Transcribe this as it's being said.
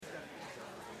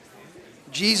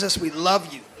Jesus, we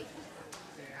love you.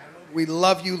 We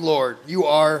love you, Lord. You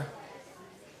are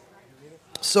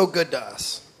so good to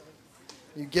us.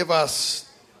 You give us,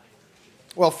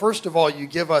 well, first of all, you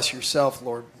give us yourself,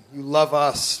 Lord. You love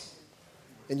us,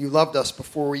 and you loved us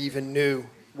before we even knew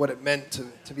what it meant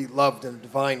to be loved in a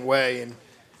divine way. And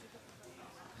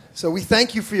so we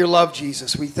thank you for your love,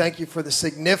 Jesus. We thank you for the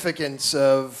significance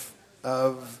of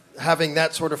having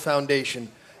that sort of foundation.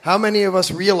 How many of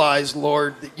us realize,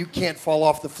 Lord, that you can't fall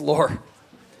off the floor?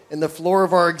 And the floor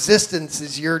of our existence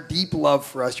is your deep love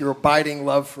for us, your abiding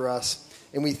love for us.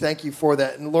 And we thank you for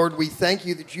that. And Lord, we thank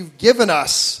you that you've given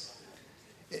us,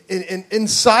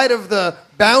 inside of the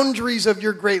boundaries of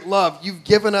your great love, you've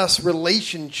given us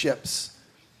relationships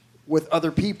with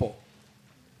other people,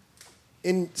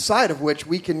 inside of which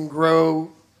we can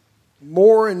grow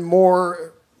more and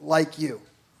more like you.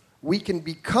 We can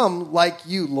become like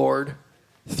you, Lord,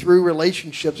 through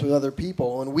relationships with other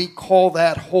people. And we call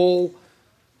that whole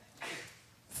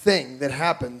thing that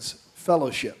happens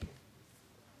fellowship.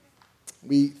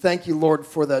 We thank you, Lord,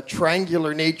 for the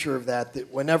triangular nature of that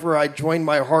whenever I join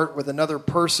my heart with another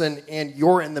person and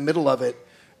you're in the middle of it,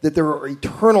 that there are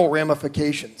eternal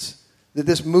ramifications, that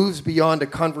this moves beyond a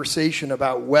conversation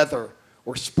about weather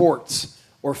or sports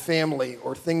or family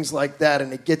or things like that,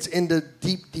 and it gets into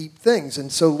deep, deep things.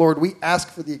 And so, Lord, we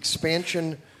ask for the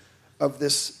expansion of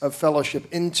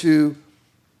fellowship into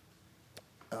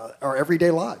our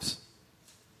everyday lives.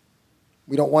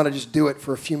 We don't want to just do it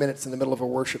for a few minutes in the middle of a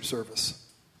worship service.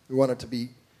 We want to be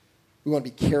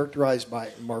characterized by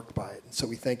it and marked by it. And so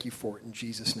we thank you for it in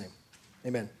Jesus' name.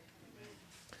 Amen.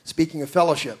 Speaking of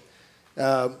fellowship,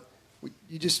 Rob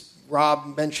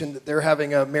mentioned that they're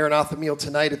having a Maranatha meal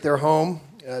tonight at their home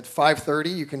at 5:30.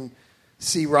 You can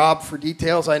see Rob for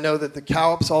details. I know that the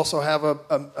Cowaps also have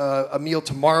a meal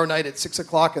tomorrow night at 6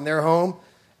 o'clock in their home.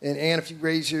 And Ann, if you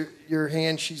raise your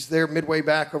hand, she's there midway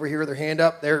back over here with her hand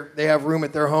up. They have room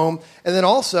at their home. And then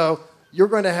also, you're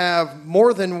going to have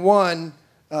more than one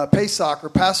Pesach or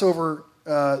Passover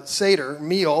Seder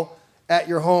meal at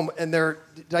your home. And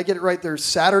did I get it right? There's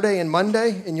Saturday and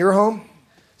Monday in your home?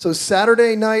 So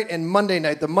Saturday night and Monday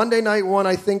night. The Monday night one,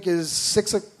 I think, is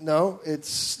 6 o'clock.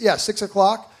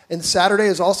 And Saturday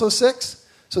is also 6.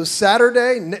 So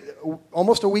Saturday,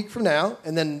 almost a week from now,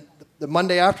 and then the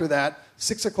Monday after that,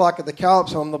 6 o'clock at the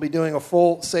Cowaps home, they'll be doing a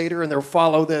full Seder, and they'll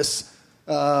follow this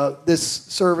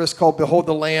service called Behold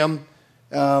the Lamb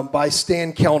by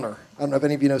Stan Kellner. I don't know if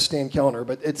any of you know Stan Kellner,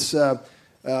 but it's a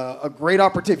great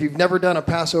opportunity. If you've never done a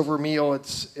Passover meal,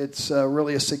 it's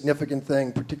really a significant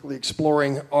thing, particularly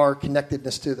exploring our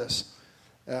connectedness to this.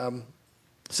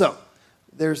 So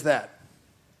there's that.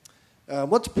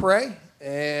 Let's pray,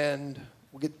 and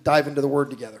we'll dive into the Word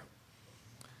together.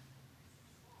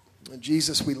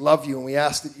 Jesus, we love you, and we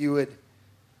ask that you would,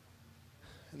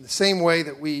 in the same way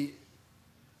that we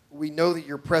know that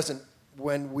you're present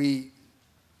when we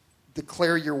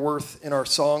declare your worth in our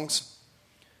songs,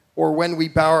 or when we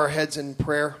bow our heads in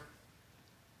prayer,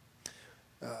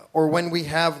 or when we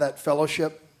have that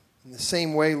fellowship, in the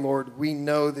same way, Lord, we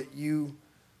know that you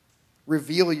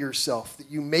reveal yourself,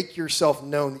 that you make yourself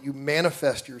known, that you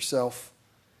manifest yourself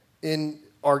in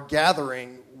our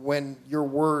gathering when your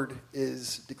word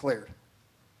is declared.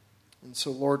 And so,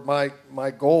 Lord, my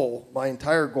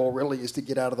entire goal really is to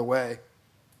get out of the way,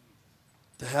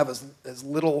 to have as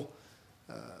little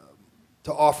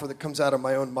to offer that comes out of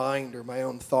my own mind or my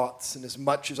own thoughts, and as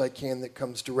much as I can that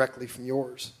comes directly from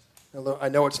yours. I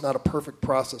know it's not a perfect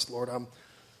process, Lord.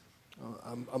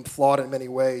 I'm flawed in many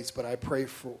ways, but I pray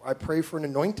for an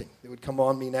anointing that would come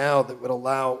on me now that would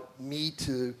allow me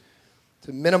to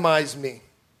minimize me,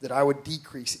 that I would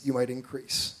decrease, that you might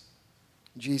increase.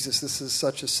 Jesus, this is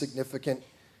such a significant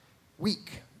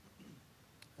week.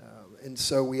 And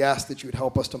so we ask that you would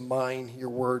help us to mine your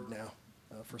word now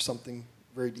for something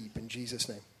very deep. In Jesus'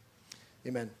 name,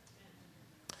 amen.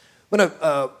 I'm going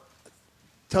to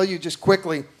tell you just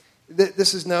quickly,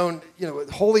 this is known,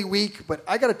 Holy Week, but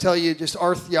I got to tell you just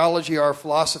our theology, our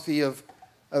philosophy of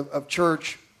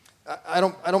church. I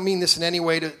don't mean this in any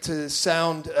way to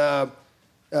sound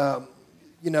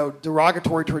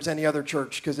derogatory towards any other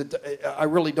church, because I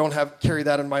really don't carry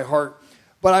that in my heart.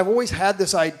 But I've always had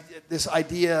this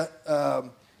idea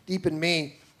deep in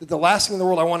me that the last thing in the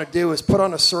world I want to do is put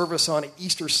on a service on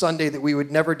Easter Sunday that we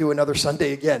would never do another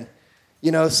Sunday again.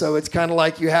 So it's kind of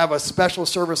like you have a special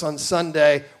service on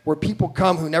Sunday where people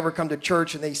come who never come to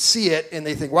church, and they see it and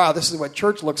they think, wow, this is what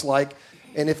church looks like.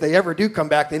 And if they ever do come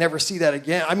back, they never see that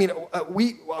again. I mean,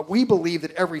 we believe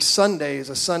that every Sunday is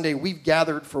a Sunday we've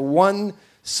gathered for one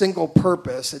single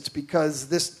purpose. It's because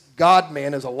this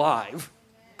God-man is alive,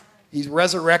 He's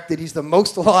resurrected. He's the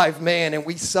most alive man, and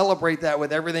we celebrate that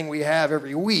with everything we have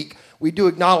every week. We do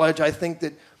acknowledge, I think,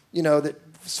 that, that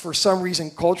for some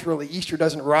reason culturally, Easter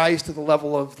doesn't rise to the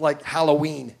level of like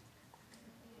Halloween.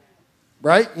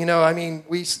 Right?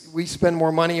 We spend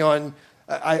more money on,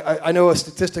 I know a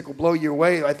statistic will blow you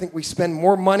away. I think we spend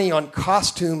more money on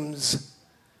costumes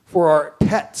for our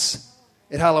pets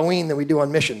at Halloween than we do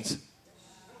on missions. Does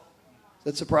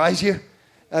that surprise you?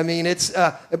 It's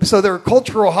so there are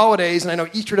cultural holidays, and I know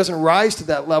Easter doesn't rise to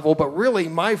that level, but really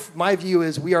my view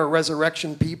is we are a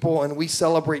resurrection people, and we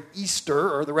celebrate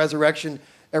Easter, or the resurrection,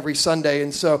 every Sunday.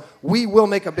 And so we will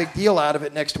make a big deal out of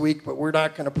it next week, but we're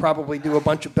not going to probably do a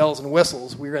bunch of bells and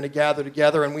whistles. We're going to gather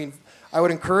together, and I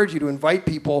would encourage you to invite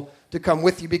people to come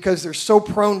with you, because they're so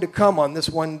prone to come on this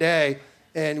one day,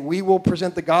 and we will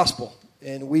present the gospel,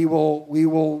 and we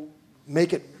will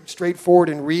make it straightforward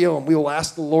and real, and we will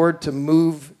ask the Lord to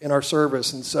move in our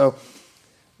service. And so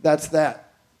that's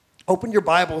that. Open your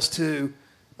Bibles to,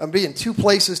 I'm being two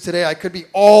places today. I could be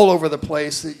all over the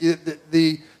place.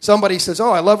 Somebody says,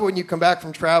 I love it when you come back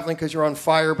from traveling because you're on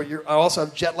fire, but I also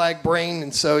have jet lag brain,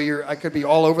 and so I could be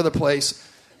all over the place.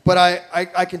 But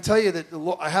I can tell you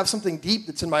that I have something deep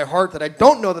that's in my heart that I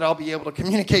don't know that I'll be able to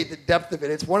communicate the depth of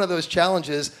it. It's one of those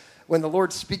challenges when the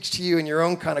Lord speaks to you in your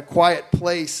own kind of quiet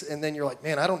place, and then you're like,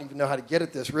 man, I don't even know how to get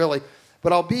at this, really.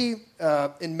 But I'll be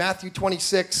in Matthew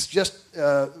 26, just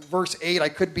verse 8. I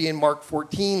could be in Mark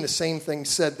 14, the same thing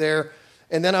said there.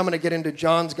 And then I'm going to get into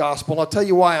John's gospel. And I'll tell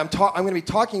you why. I'm going to be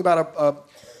talking about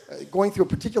going through a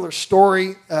particular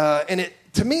story. And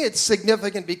to me, it's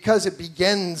significant because it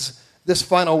begins this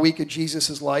final week of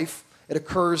Jesus' life. It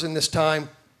occurs in this time.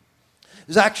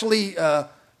 There's actually,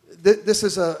 this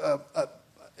is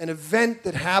an event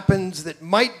that happens that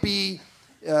might be,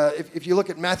 if you look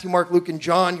at Matthew, Mark, Luke, and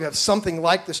John, you have something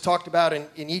like this talked about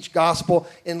in each gospel.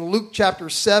 In Luke chapter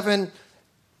 7,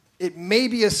 it may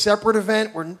be a separate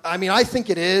event. I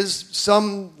think it is.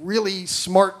 Some really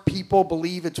smart people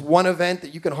believe it's one event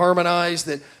that you can harmonize,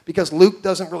 that because Luke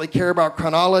doesn't really care about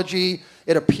chronology,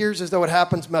 it appears as though it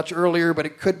happens much earlier, but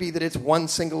it could be that it's one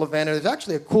single event. And there's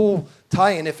actually a cool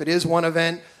tie-in if it is one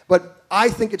event. But I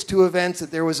think it's two events,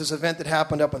 that there was this event that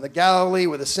happened up in the Galilee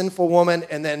with a sinful woman,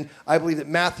 and then I believe that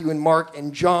Matthew and Mark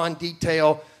and John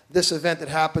detail this event that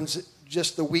happens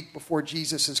just the week before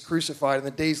Jesus is crucified and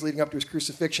the days leading up to his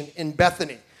crucifixion in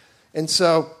Bethany. And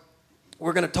so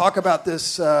we're going to talk about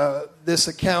this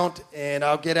account, and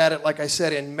I'll get at it, like I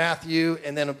said, in Matthew,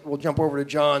 and then we'll jump over to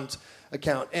John's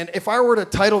account. And if I were to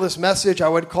title this message, I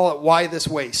would call it Why This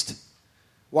Waste?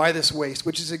 Why this waste?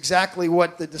 Which is exactly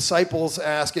what the disciples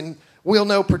ask. And we'll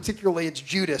know particularly it's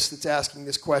Judas that's asking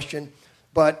this question.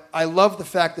 But I love the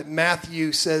fact that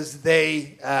Matthew says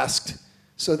they asked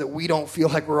so that we don't feel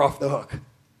like we're off the hook.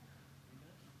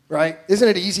 Right? Isn't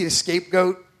it easy to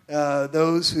scapegoat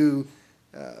those who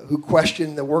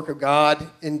question the work of God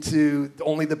into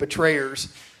only the betrayers?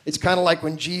 It's kind of like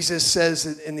when Jesus says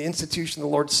in the institution of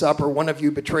the Lord's Supper, one of you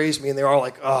betrays me, and they're all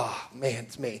like, oh, man,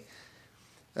 it's me.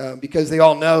 Because they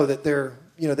all know that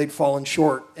they'd fallen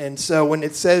short. And so when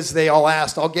it says they all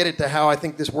asked, I'll get into how I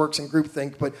think this works in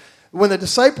groupthink, but when the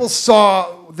disciples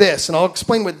saw this, and I'll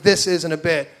explain what this is in a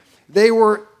bit, they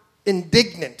were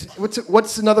indignant.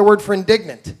 What's another word for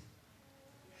indignant?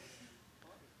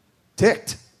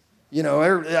 Ticked.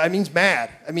 It means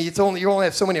mad. You only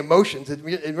have so many emotions. It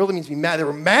really means be mad. They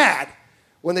were mad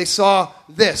when they saw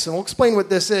this, and we'll explain what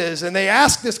this is. And they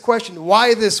asked this question,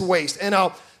 why this waste? And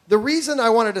the reason I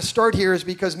wanted to start here is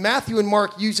because Matthew and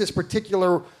Mark use this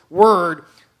particular word,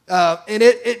 and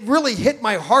it really hit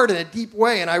my heart in a deep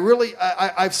way. And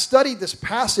I've studied this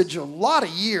passage a lot of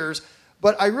years,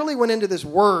 but I really went into this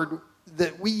word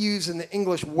that we use in the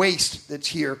English, waste, that's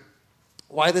here.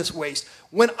 Why this waste?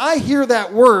 When I hear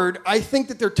that word, I think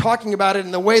that they're talking about it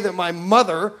in the way that my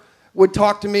mother would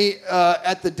talk to me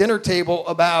at the dinner table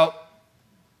about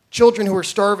children who are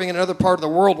starving in another part of the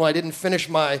world when I didn't finish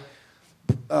my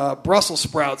Brussels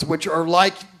sprouts, which are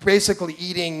like basically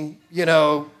eating,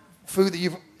 food that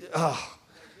you've...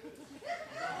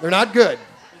 They're not good.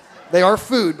 They are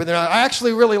food, but they're not... I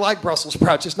actually really like Brussels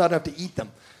sprouts, just not enough to eat them.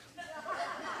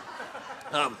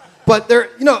 But they're,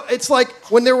 it's like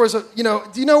when there was a,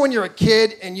 do you know when you're a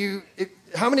kid and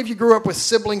how many of you grew up with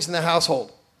siblings in the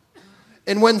household?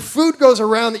 And when food goes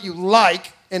around that you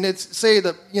like, and it's, say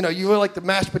that, you like the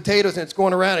mashed potatoes and it's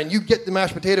going around and you get the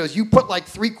mashed potatoes, you put like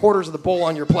 3/4 of the bowl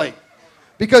on your plate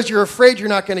because you're afraid you're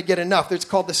not going to get enough. It's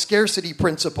called the scarcity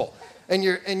principle. and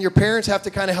your parents have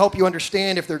to kind of help you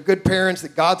understand, if they're good parents,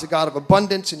 that God's a God of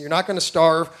abundance and you're not going to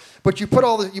starve. But you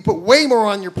put way more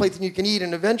on your plate than you can eat,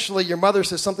 and eventually your mother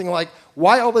says something like,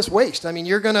 "Why all this waste? I mean,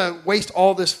 you're going to waste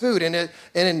all this food." And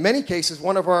in many cases,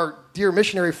 one of our dear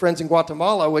missionary friends in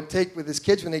Guatemala would take with his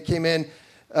kids when they came in.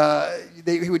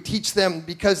 He would teach them,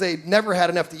 because they never had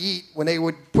enough to eat, when they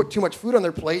would put too much food on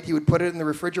their plate, he would put it in the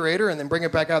refrigerator and then bring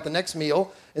it back out the next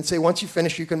meal and say, once you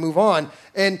finish, you can move on.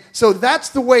 And so that's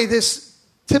the way this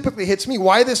typically hits me.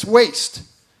 Why this waste?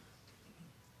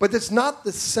 But it's not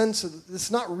the sense of,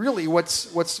 it's not really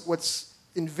what's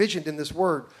envisioned in this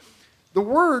word. The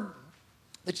word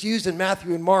that's used in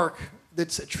Matthew and Mark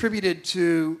that's attributed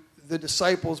to the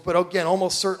disciples, but again,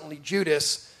 almost certainly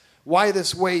Judas, why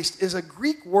this waste, is a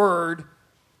Greek word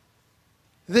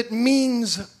that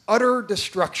means utter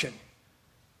destruction.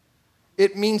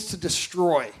 It means to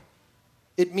destroy.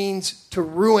 It means to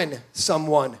ruin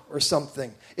someone or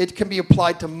something. It can be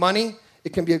applied to money.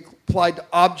 It can be applied to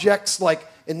objects. Like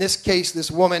in this case,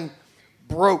 this woman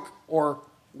broke or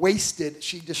wasted.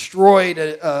 She destroyed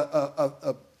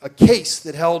a case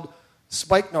that held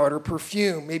spikenard or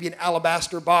perfume, maybe an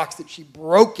alabaster box, that she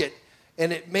broke it.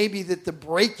 And it may be that the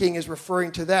breaking is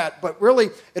referring to that. But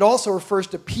really, it also refers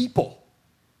to people.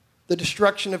 The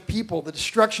destruction of people. The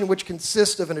destruction which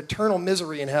consists of an eternal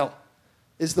misery in hell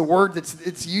is the word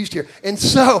it's used here. And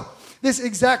so, this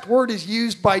exact word is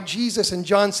used by Jesus in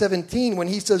John 17 when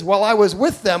he says, "While I was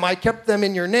with them, I kept them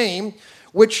in your name,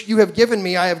 which you have given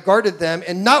me. I have guarded them.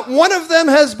 And not one of them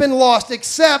has been lost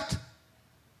except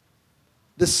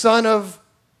the son of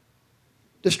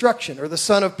destruction," or the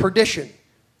son of perdition,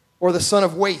 or the son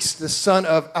of waste, the son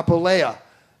of apoleia.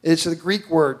 It's the Greek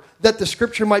word, that the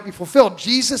scripture might be fulfilled.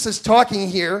 Jesus is talking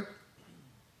here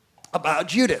about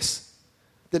Judas.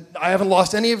 That I haven't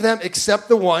lost any of them except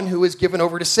the one who is given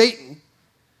over to Satan,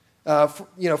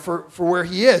 for where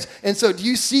he is. And so do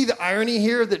you see the irony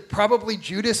here that probably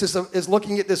Judas is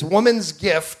looking at this woman's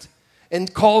gift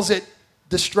and calls it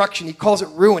destruction. He calls it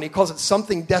ruin. He calls it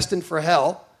something destined for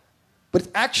hell. But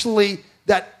it's actually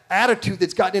that attitude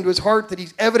that's gotten into his heart that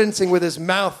he's evidencing with his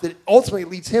mouth that ultimately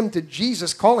leads him to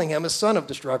Jesus calling him a son of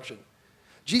destruction.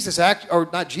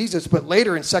 Not Jesus, but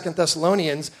later in 2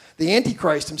 Thessalonians, the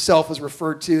Antichrist himself was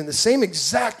referred to in the same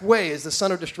exact way as the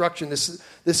son of destruction, this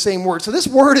same word. So this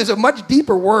word is a much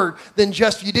deeper word than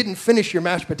just you didn't finish your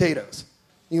mashed potatoes.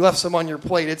 You left some on your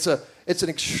plate. It's an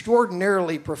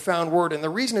extraordinarily profound word. And the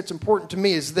reason it's important to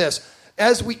me is this.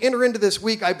 As we enter into this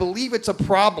week, I believe it's a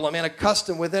problem and a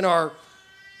custom within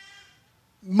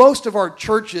most of our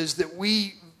churches that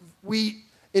we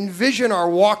envision our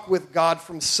walk with God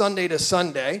from Sunday to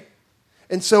Sunday.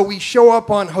 And so we show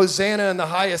up on Hosanna in the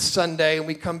highest Sunday, and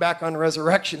we come back on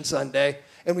Resurrection Sunday,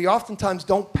 and we oftentimes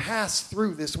don't pass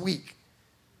through this week.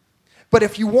 But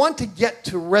if you want to get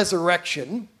to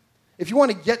resurrection, if you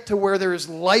want to get to where there is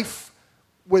life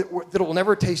that will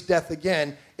never taste death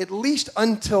again, at least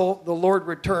until the Lord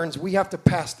returns, we have to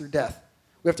pass through death.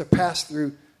 We have to pass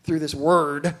through this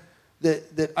word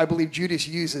that I believe Judas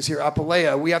uses here,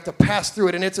 apoleia. We have to pass through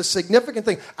it, and it's a significant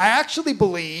thing. I actually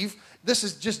believe, this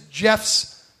is just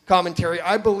Jeff's commentary,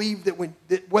 I believe that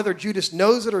whether Judas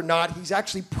knows it or not, he's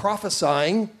actually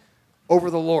prophesying over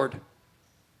the Lord.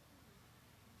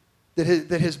 That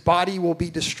his body will be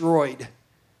destroyed.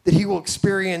 That he will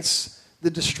experience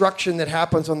the destruction that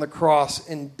happens on the cross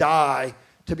and die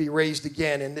to be raised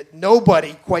again, and that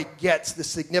nobody quite gets the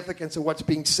significance of what's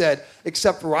being said,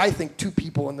 except for, I think, two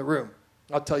people in the room.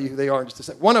 I'll tell you who they are in just a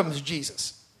second. One of them is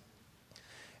Jesus.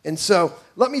 And so,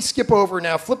 let me skip over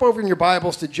now. Flip over in your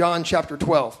Bibles to John chapter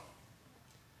 12.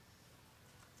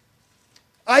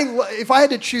 If I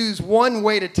had to choose one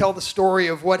way to tell the story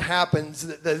of what happens,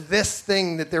 this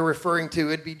thing that they're referring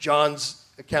to, it'd be John's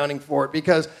accounting for it,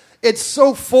 because it's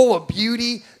so full of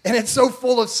beauty, and it's so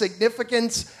full of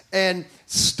significance and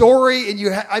story.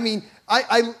 And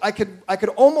I could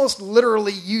almost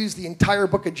literally use the entire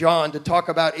book of John to talk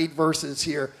about 8 verses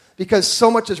here, because so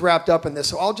much is wrapped up in this.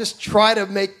 So I'll just try to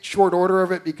make short order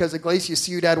of it, because Iglesias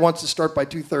Ciudad wants to start by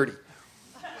 2:30.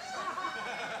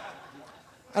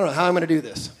 I don't know how I'm going to do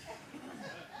this.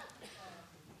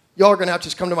 Y'all are going to have to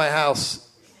just come to my house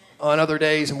on other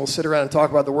days, and we'll sit around and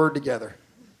talk about the Word together.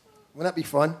 Wouldn't that be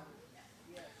fun?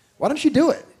 Why don't you do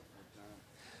it?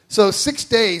 So 6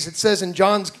 days, it says in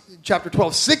John chapter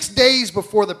 12, 6 days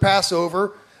before the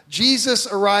Passover, Jesus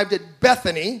arrived at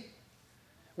Bethany,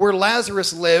 where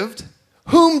Lazarus lived,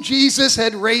 whom Jesus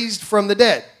had raised from the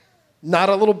dead. Not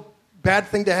a little bad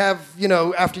thing to have,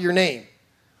 after your name.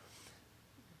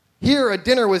 Here, a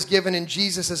dinner was given in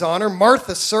Jesus' honor.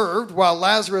 Martha served, while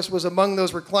Lazarus was among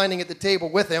those reclining at the table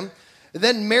with him.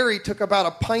 Then Mary took about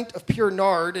a pint of pure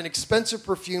nard, an expensive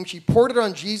perfume. She poured it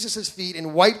on Jesus' feet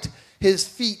and wiped his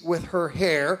feet with her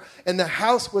hair, and the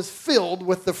house was filled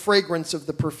with the fragrance of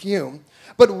the perfume.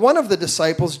 But one of the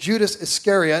disciples, Judas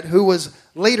Iscariot, who was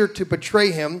later to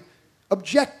betray him,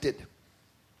 objected.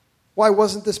 Why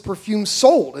wasn't this perfume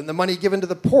sold and the money given to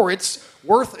the poor? It's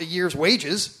worth a year's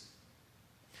wages.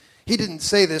 He didn't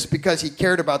say this because he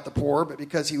cared about the poor, but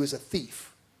because he was a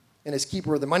thief. And as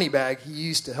keeper of the money bag,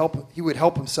 he would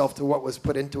help himself to what was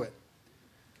put into it.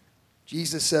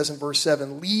 Jesus says in verse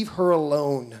 7, "Leave her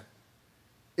alone.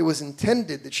 It was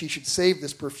intended that she should save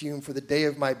this perfume for the day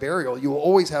of my burial. You will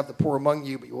always have the poor among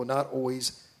you, but you will not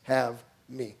always have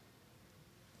me."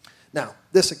 Now,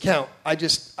 this account,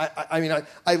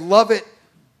 I love it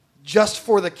just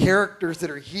for the characters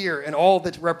that are here and all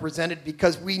that's represented,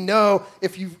 because we know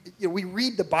we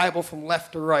read the Bible from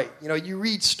left to right. You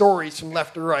read stories from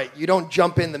left to right. You don't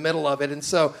jump in the middle of it. And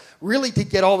so really to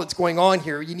get all that's going on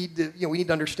here, we need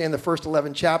to understand the first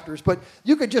 11 chapters. But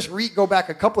you could just go back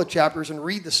a couple of chapters and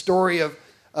read the story of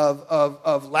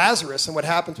Lazarus and what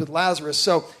happens with Lazarus.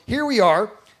 So here we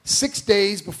are, 6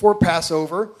 days before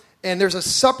Passover, and there's a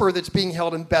supper that's being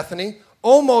held in Bethany.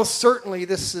 Almost certainly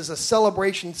this is a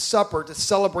celebration supper to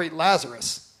celebrate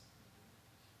Lazarus,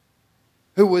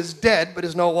 who was dead but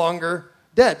is no longer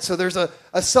dead. So there's a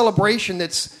celebration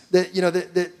that's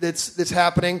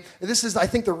happening. And this is, I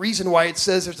think, the reason why it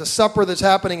says there's a supper that's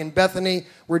happening in Bethany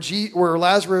where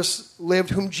Lazarus lived,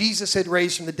 whom Jesus had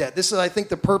raised from the dead. This is, I think,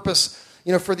 the purpose,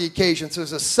 for the occasion. So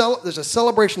there's a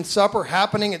celebration supper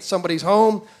happening at somebody's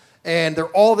home, and they're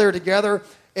all there together.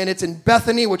 And it's in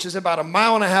Bethany, which is about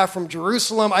 1.5 miles from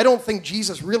Jerusalem. I don't think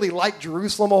Jesus really liked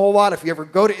Jerusalem a whole lot. If you ever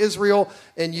go to Israel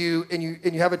and you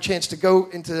have a chance to go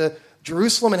into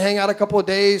Jerusalem and hang out a couple of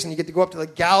days, and you get to go up to the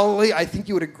Galilee, I think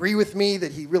you would agree with me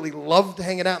that he really loved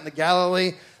hanging out in the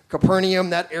Galilee, Capernaum,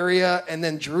 that area, and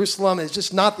then Jerusalem is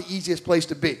just not the easiest place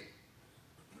to be.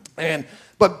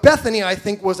 But Bethany, I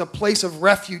think, was a place of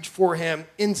refuge for him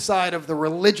inside of the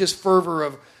religious fervor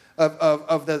of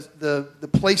the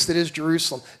place that is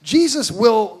Jerusalem. Jesus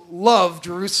will love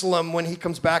Jerusalem when he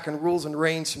comes back and rules and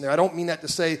reigns from there. I don't mean that to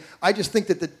say, I just think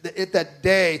that at that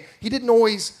day, he didn't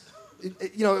always,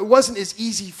 it wasn't as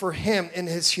easy for him in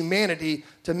his humanity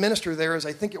to minister there as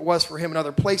I think it was for him in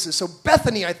other places. So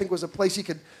Bethany, I think, was a place he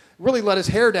could really let his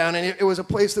hair down, and it was a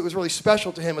place that was really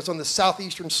special to him. It's on the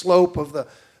southeastern slope of the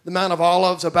Mount of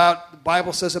Olives, the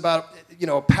Bible says about,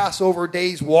 a Passover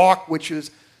day's walk, which is,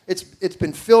 it's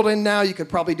been filled in now. You could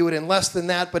probably do it in less than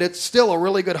that, but it's still a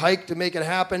really good hike to make it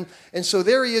happen. And so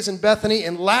there he is in Bethany,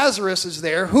 and Lazarus is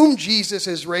there, whom Jesus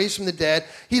has raised from the dead.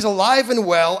 He's alive and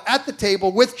well at the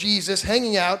table with Jesus,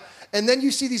 hanging out. And then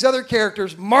you see these other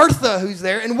characters, Martha, who's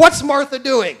there. And what's Martha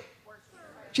doing?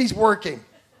 She's working.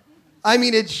 I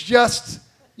mean, it's just,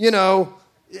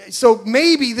 so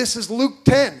maybe this is Luke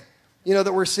 10.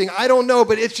 That we're seeing. I don't know,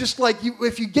 but it's just like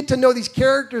if you get to know these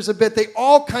characters a bit, they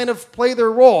all kind of play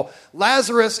their role.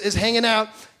 Lazarus is hanging out.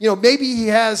 Maybe he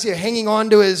has hanging on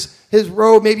to his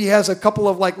robe. Maybe he has a couple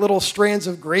of little strands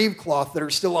of grave cloth that are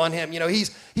still on him.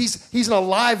 He's an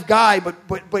alive guy,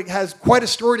 but has quite a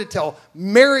story to tell.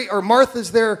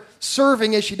 Martha's there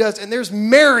serving as she does, and there's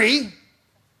Mary,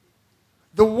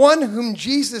 the one whom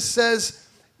Jesus says,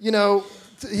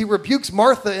 he rebukes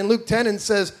Martha in Luke 10 and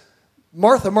says,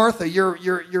 "Martha, Martha,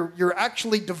 you're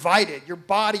actually divided. Your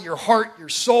body, your heart, your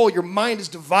soul, your mind is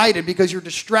divided because you're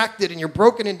distracted and you're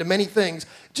broken into many things.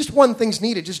 Just one thing's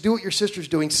needed. Just do what your sister's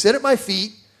doing. Sit at my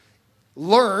feet,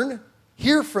 learn,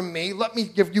 hear from me. Let me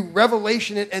give you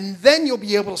revelation, and then you'll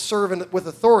be able to serve with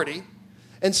authority."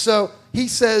 And so he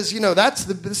says,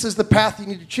 this is the path you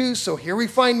need to choose. So here we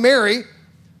find Mary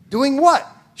doing what?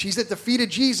 She's at the feet of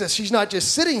Jesus. She's not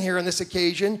just sitting here on this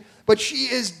occasion, but she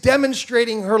is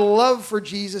demonstrating her love for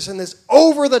Jesus in this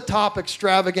over-the-top,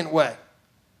 extravagant way.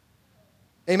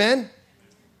 Amen?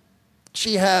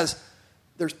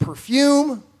 There's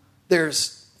perfume,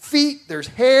 there's feet, there's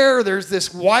hair, there's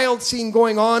this wild scene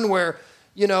going on where,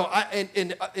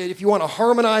 if you want to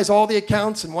harmonize all the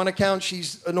accounts, in one account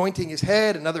she's anointing his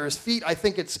head, another his feet. I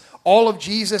think it's all of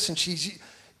Jesus, and she's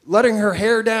letting her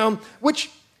hair down,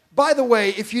 which, by the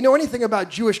way, if you know anything about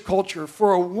Jewish culture,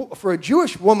 for a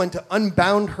Jewish woman to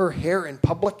unbound her hair in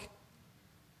public,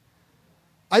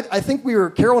 I think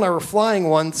Carol and I were flying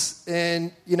once,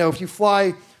 and, if you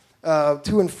fly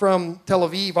to and from Tel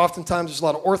Aviv, oftentimes there's a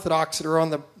lot of Orthodox that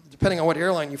are depending on what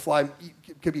airline you fly,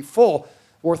 it could be full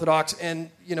Orthodox, and,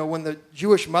 when the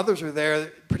Jewish mothers are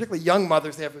there, particularly young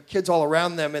mothers, they have their kids all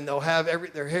around them, and they'll have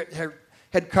their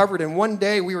head covered, and one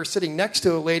day we were sitting next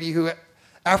to a lady who,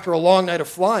 after a long night of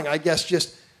flying, I guess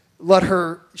just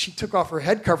she took off her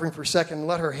head covering for a second and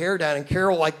let her hair down, and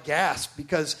Carol like gasped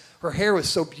because her hair was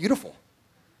so beautiful.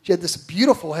 She had this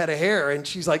beautiful head of hair, and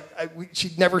she's like,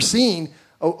 she'd never seen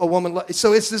a woman.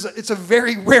 So it's a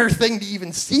very rare thing to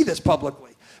even see this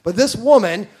publicly. But this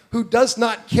woman who does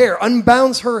not care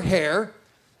unbounds her hair,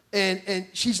 and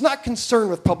she's not concerned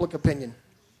with public opinion.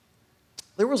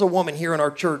 There was a woman here in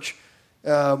our church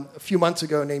a few months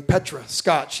ago named Petra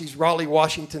Scott. She's Raleigh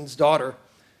Washington's daughter,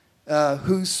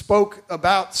 who spoke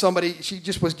about somebody. She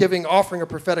just was offering a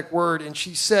prophetic word, and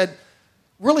she said,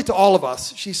 really to all of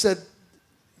us, she said,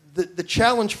 the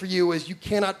challenge for you is you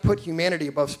cannot put humanity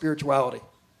above spirituality.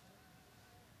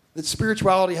 That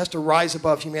spirituality has to rise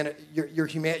above humanity, your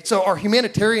humanity. So our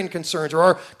humanitarian concerns, or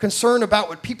our concern about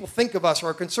what people think of us, or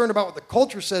our concern about what the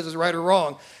culture says is right or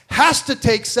wrong, has to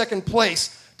take second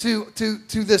place to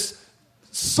this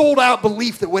sold-out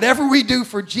belief that whatever we do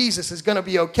for Jesus is going to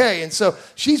be okay. And so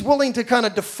she's willing to kind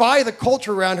of defy the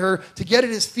culture around her to get at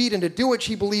his feet and to do what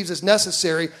she believes is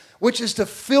necessary, which is to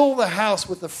fill the house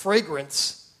with the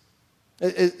fragrance,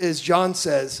 as John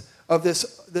says, of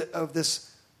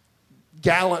this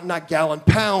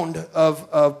pound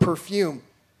of perfume.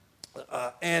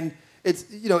 And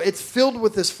it's filled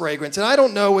with this fragrance. And I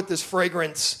don't know what this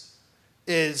fragrance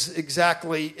is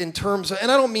exactly in terms of,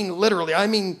 and I don't mean literally, I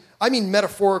mean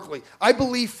metaphorically. I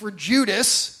believe for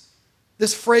Judas,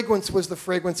 this fragrance was the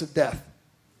fragrance of death.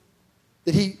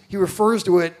 That he refers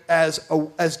to it as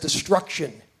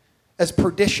destruction, as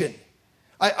perdition.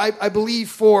 I believe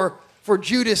for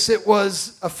Judas it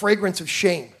was a fragrance of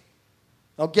shame.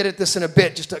 I'll get at this in a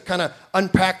bit, just to kind of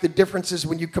unpack the differences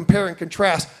when you compare and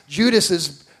contrast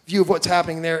Judas's view of what's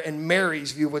happening there and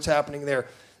Mary's view of what's happening there.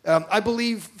 I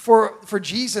believe for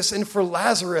Jesus and for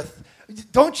Lazarus,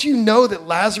 don't you know that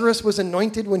Lazarus was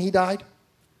anointed when he died?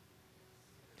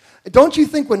 Don't you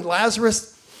think when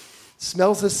Lazarus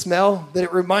smells this smell that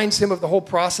it reminds him of the whole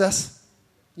process?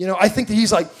 I think that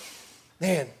he's like,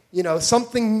 man, there's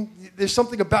something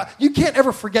about, you can't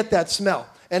ever forget that smell.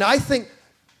 And I think,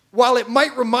 while it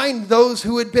might remind those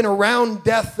who had been around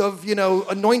death of,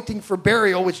 anointing for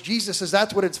burial, which Jesus says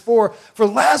that's what it's for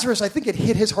Lazarus, I think it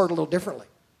hit his heart a little differently.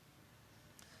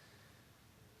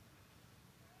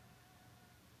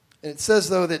 And it says,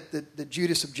 though, that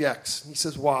Judas objects. He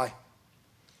says, why?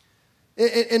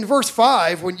 In verse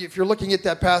 5, if you're looking at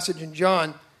that passage in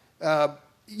John,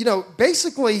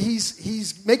 basically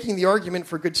he's making the argument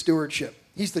for good stewardship.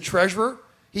 He's the treasurer.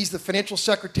 He's the financial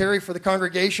secretary for the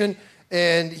congregation.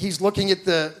 And he's looking at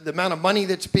the amount of money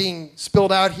that's being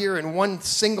spilled out here in one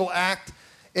single act.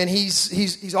 And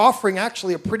he's offering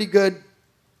actually a pretty good,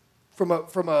 from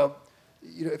a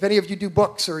if any of you do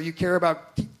books or you care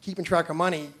about keeping track of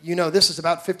money, this is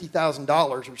about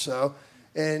 $50,000 or so.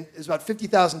 And it's about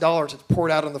 $50,000 that's poured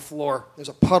out on the floor. There's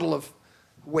a puddle of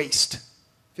waste,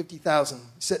 $50,000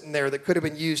 sitting there that could have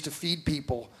been used to feed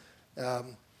people.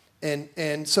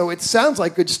 And so it sounds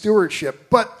like good stewardship.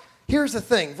 But here's the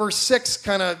thing. Verse 6,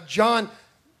 kind of John,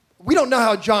 we don't know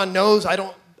how John knows.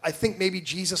 I think maybe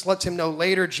Jesus lets him know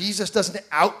later. Jesus doesn't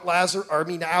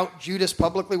out Judas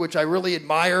publicly, which I really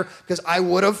admire, because I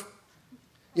would have.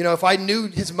 If I knew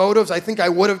his motives, I think I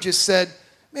would have just said,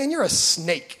 man, you're a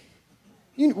snake.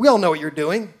 We all know what you're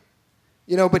doing.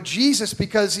 But Jesus,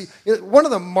 because one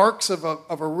of the marks of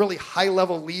a really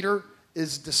high-level leader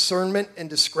is discernment and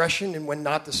discretion and when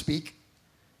not to speak.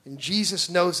 And Jesus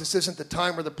knows this isn't the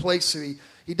time or the place, so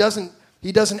he doesn't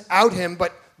out him,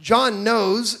 but John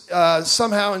knows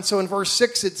somehow, and so in verse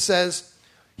 6 it says,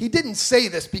 he didn't say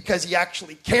this because he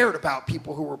actually cared about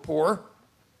people who were poor,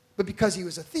 but because he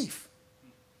was a thief.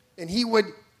 And he would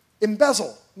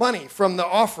embezzle money from the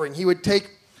offering. He would take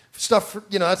stuff,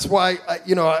 that's why,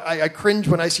 I cringe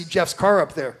when I see Jeff's car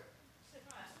up there.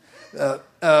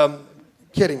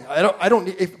 Kidding. I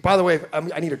don't. By the way,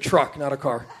 I need a truck, not a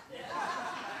car.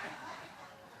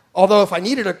 Although if I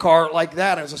needed a car like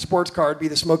that as a sports car, it'd be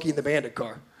the Smokey and the Bandit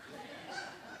car.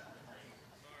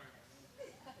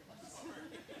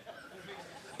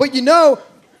 But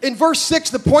in verse 6,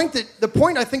 the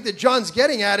point I think that John's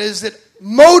getting at is that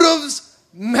motives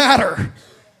matter.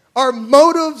 Our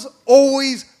motives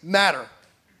always matter.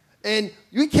 And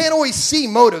we can't always see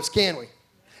motives, can we?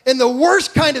 And the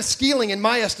worst kind of stealing, in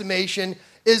my estimation,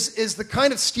 is the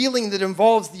kind of stealing that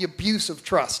involves the abuse of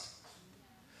trust.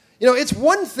 It's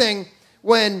one thing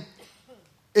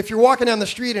if you're walking down the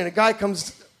street and a guy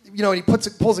comes, and he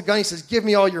pulls a gun, he says, give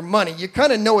me all your money. You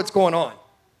kind of know what's going on,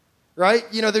 right?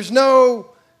 There's no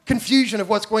confusion of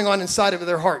what's going on inside of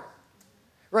their heart,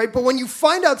 right? But when you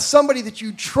find out somebody that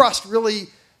you trust really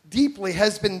deeply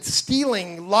has been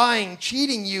stealing, lying,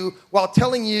 cheating you while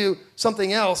telling you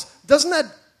something else, doesn't that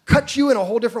cut you in a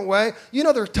whole different way. You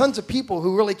know, there are tons of people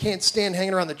who really can't stand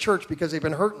hanging around the church because they've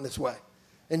been hurt in this way.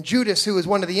 And Judas, who is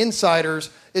one of the insiders,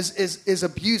 is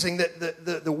abusing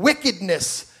the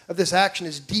wickedness of this action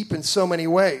is deep in so many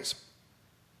ways.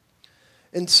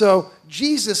 And so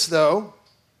Jesus, though,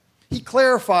 he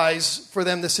clarifies for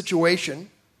them the situation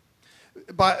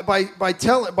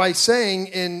by saying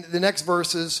in the next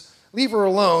verses, leave her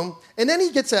alone. And then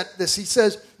he gets at this. He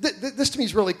says, this to me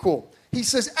is really cool. He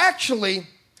says, actually,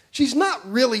 she's not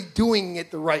really doing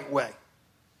it the right way.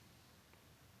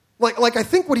 Like I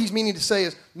think what he's meaning to say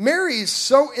is Mary is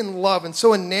so in love and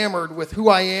so enamored with who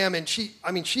I am, and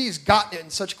she's gotten it in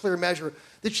such clear measure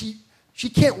that she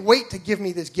can't wait to give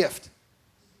me this gift.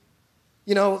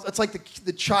 You know, it's like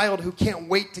the child who can't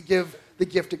wait to give the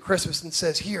gift at Christmas and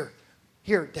says, Here,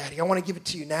 Daddy, I want to give it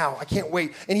to you now. I can't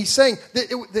wait. And he's saying that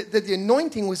the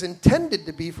anointing was intended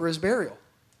to be for his burial.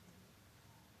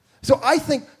 So I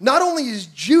think not only is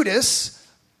Judas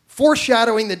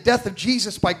foreshadowing the death of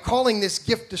Jesus by calling this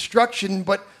gift destruction,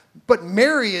 but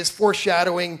Mary is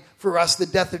foreshadowing for us the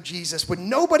death of Jesus. But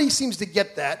nobody seems to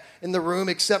get that in the room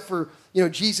except for, you know,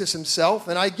 Jesus himself.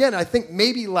 And I think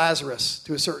maybe Lazarus,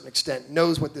 to a certain extent,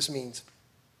 knows what this means.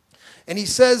 And he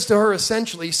says to her,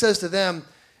 essentially, he says to them,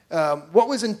 what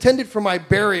was intended for my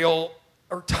burial,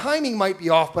 her timing might be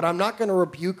off, but I'm not going to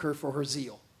rebuke her for her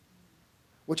zeal.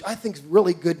 Which I think is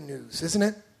really good news, isn't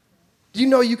it? Do you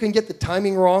know you can get the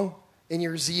timing wrong in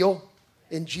your zeal,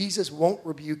 and Jesus won't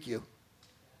rebuke you?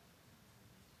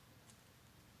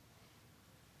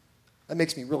 That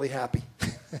makes me really happy,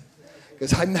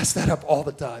 because I mess that up all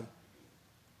the time.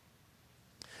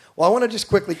 Well, I want to just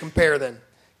quickly compare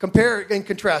and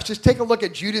contrast. Just take a look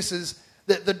at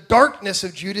the darkness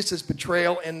of Judas's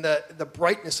betrayal and the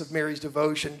brightness of Mary's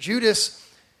devotion. Judas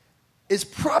is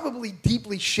probably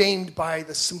deeply shamed by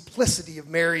the simplicity of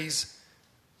Mary's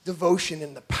devotion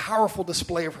and the powerful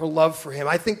display of her love for him.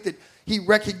 I think that he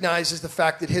recognizes the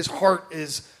fact that his heart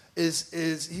is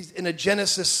he's in a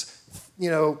Genesis,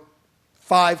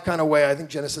 5 kind of way. I think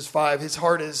Genesis 5. His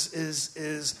heart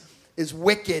is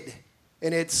wicked,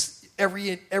 and it's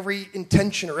every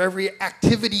intention or every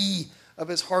activity of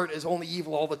his heart is only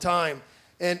evil all the time.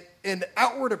 And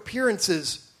outward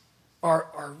appearances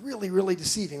are really, really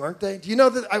deceiving, aren't they? Do you know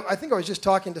that I think I was just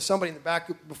talking to somebody in the back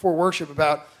before worship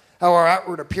about how our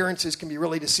outward appearances can be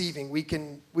really deceiving. We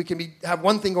can have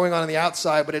one thing going on the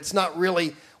outside, but it's not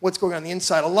really what's going on the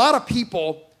inside. A lot of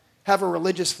people have a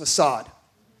religious facade,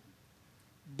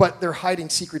 but they're hiding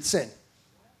secret sin.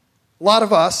 A lot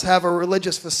of us have a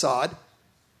religious facade,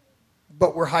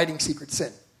 but we're hiding secret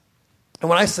sin. And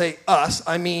when I say us,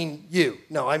 I mean you.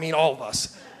 No, I mean all of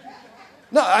us.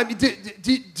 No, I mean,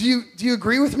 do you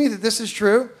agree with me that this is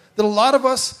true? That a lot of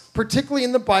us, particularly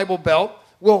in the Bible Belt,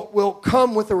 will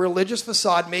come with a religious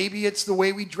facade. Maybe it's the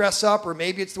way we dress up, or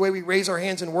maybe it's the way we raise our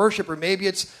hands in worship, or maybe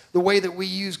it's the way that we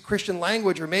use Christian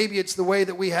language, or maybe it's the way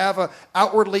that we have a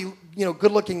outwardly,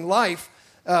 good-looking life.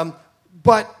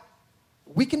 But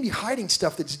we can be hiding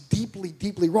stuff that's deeply,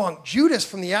 deeply wrong. Judas,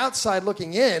 from the outside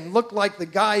looking in, looked like the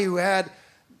guy who had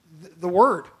the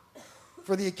word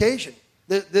for the occasion.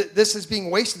 This is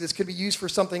being wasted. This could be used for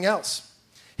something else.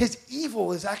 His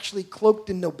evil is actually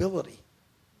cloaked in nobility.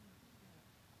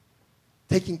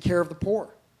 Taking care of the poor.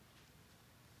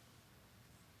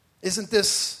 Isn't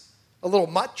this a little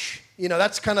much?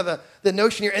 That's kind of the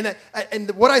notion here.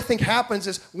 And what I think happens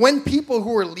is when people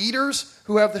who are leaders,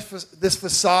 who have this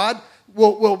facade,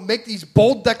 will make these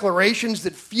bold declarations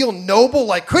that feel noble,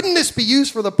 like, couldn't this be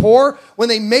used for the poor? When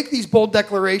they make these bold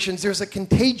declarations, there's a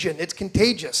contagion. It's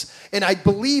contagious. And I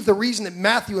believe the reason that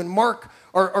Matthew and Mark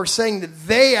are saying that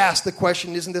they asked the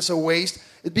question, isn't this a waste?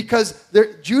 Is because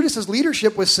Judas's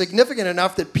leadership was significant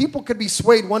enough that people could be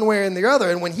swayed one way or the other.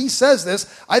 And when he says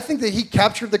this, I think that he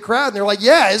captured the crowd. And they're like,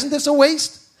 yeah, isn't this a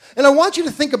waste? And I want you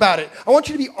to think about it. I want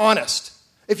you to be honest.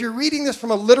 If you're reading this from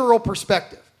a literal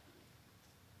perspective,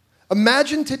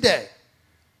 imagine today.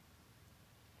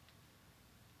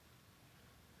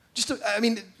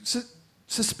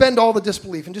 Suspend all the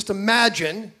disbelief and just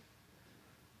imagine.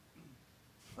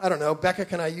 I don't know, Becca,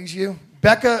 can I use you?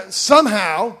 Becca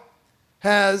somehow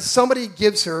somebody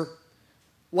gives her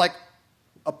like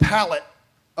a pallet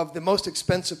of the most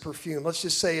expensive perfume. Let's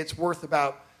just say it's worth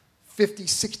about $50,000,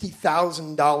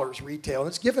 $60,000 retail, and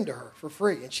it's given to her for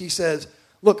free. And she says,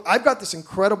 look, I've got this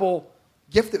incredible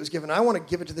gift that was given. I want to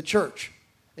give it to the church.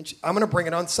 And I'm going to bring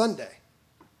it on Sunday.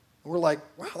 And we're like,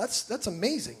 wow, that's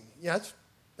amazing. Yeah,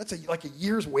 that's like a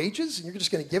year's wages, and you're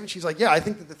just going to give it? She's like, yeah, I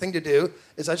think that the thing to do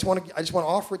is I just want to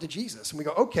offer it to Jesus. And we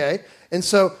go, okay. And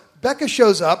so Becca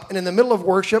shows up, and in the middle of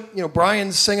worship,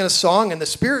 Brian's singing a song, and the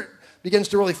Spirit begins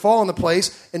to really fall in the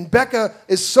place. And Becca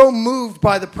is so moved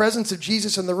by the presence of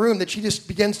Jesus in the room that she just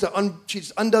begins to, she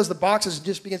just undoes the boxes and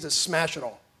just begins to smash it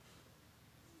all.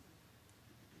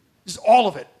 Just all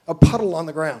of it, a puddle on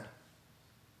the ground.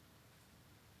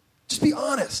 Just be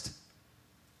honest.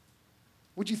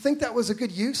 Would you think that was a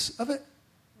good use of it?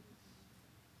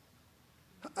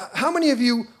 How many of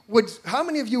you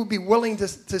would be willing to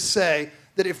say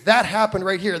that if that happened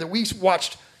right here, that we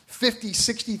watched $50,000,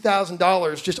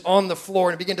 $60,000 just on the floor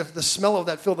and begin to, the smell of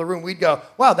that fill the room, we'd go,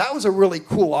 wow, that was a really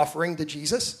cool offering to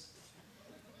Jesus.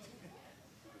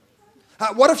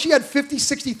 What if she had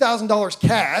 $50,000, $60,000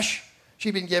 cash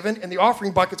she'd been given and the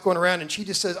offering bucket's going around and she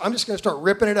just says, I'm just going to start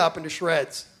ripping it up into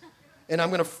shreds and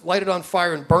I'm going to light it on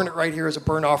fire and burn it right here as a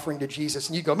burnt offering to Jesus.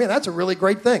 And you go, man, that's a really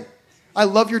great thing. I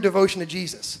love your devotion to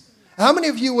Jesus. How many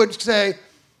of you would say,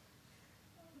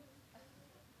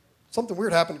 something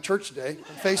weird happened at church today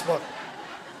on Facebook?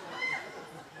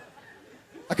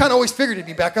 I kind of always figured it'd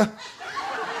be Becca.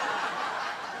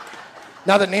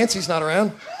 Now that Nancy's not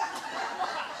around.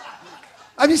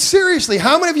 I mean, seriously,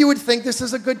 how many of you would think this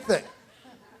is a good thing?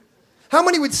 How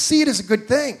many would see it as a good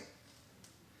thing?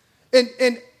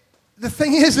 And the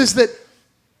thing is that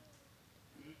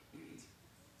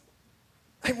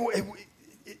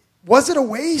was it a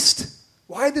waste?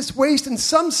 Why this waste? In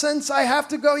some sense, I have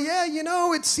to go, yeah,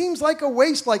 it seems like a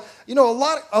waste. Like, a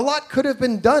lot could have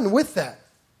been done with that.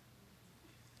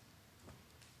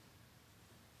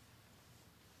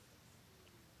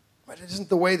 But it isn't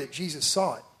the way that Jesus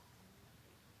saw it.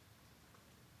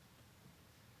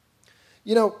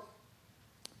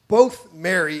 Both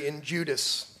Mary and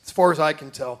Judas, as far as I can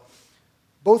tell,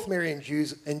 both Mary and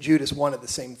Judas wanted the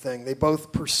same thing. They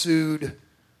both pursued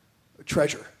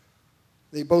treasure.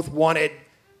 They both wanted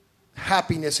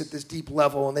happiness at this deep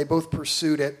level, and they both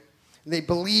pursued it. And they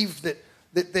believed that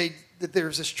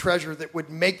there's this treasure that would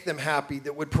make them happy,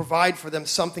 that would provide for them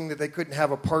something that they couldn't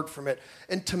have apart from it.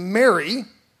 And to Mary,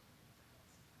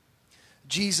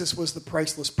 Jesus was the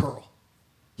priceless pearl.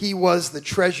 He was the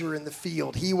treasure in the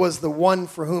field. He was the one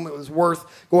for whom it was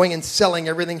worth going and selling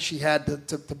everything she had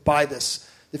to buy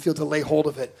this, the field, to lay hold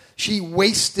of it. She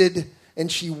wasted and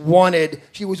she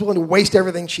was willing to waste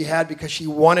everything she had because she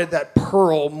wanted that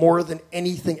pearl more than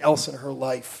anything else in her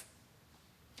life.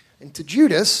 And to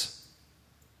Judas,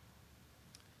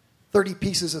 30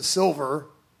 pieces of silver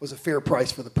was a fair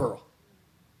price for the pearl.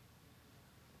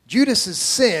 Judas's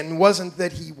sin wasn't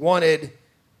that he wanted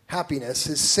happiness.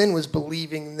 His sin was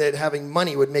believing that having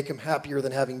money would make him happier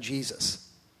than having Jesus.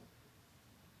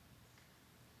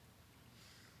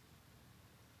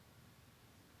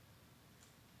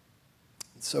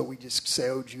 And so we just say,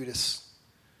 oh, Judas,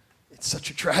 it's such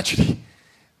a tragedy.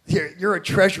 You're a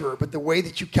treasurer, but the way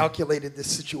that you calculated this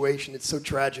situation, it's so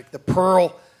tragic. The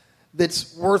pearl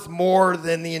that's worth more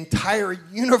than the entire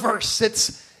universe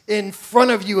sits in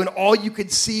front of you, and all you could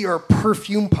see are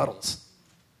perfume puddles.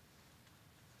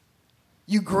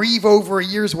 You grieve over a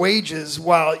year's wages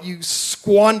while you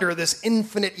squander this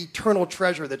infinite, eternal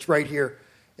treasure that's right here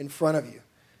in front of you.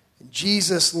 And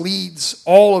Jesus leads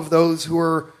all of those who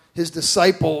are his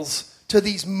disciples to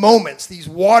these moments, these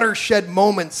watershed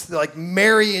moments like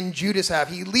Mary and Judas have.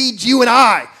 He leads you and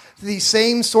I to these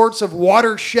same sorts of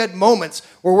watershed moments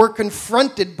where we're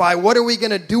confronted by what are we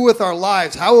going to do with our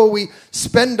lives? How will we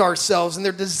spend ourselves? And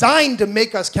they're designed to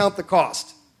make us count the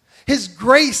cost. His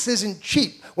grace isn't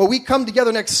cheap. Well, we come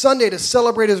together next Sunday to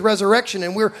celebrate his resurrection,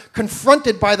 and we're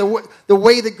confronted by the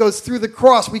way that goes through the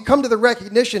cross. We come to the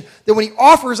recognition that when he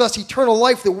offers us eternal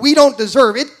life that we don't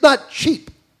deserve, it's not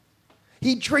cheap.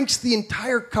 He drinks the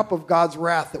entire cup of God's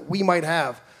wrath that we might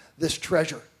have this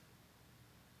treasure.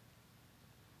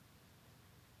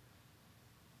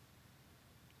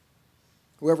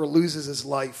 Whoever loses his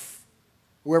life,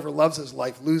 whoever loves his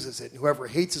life loses it, and whoever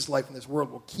hates his life in this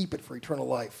world will keep it for eternal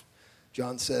life,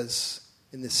 John says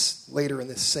later in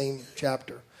this same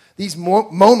chapter. These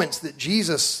moments that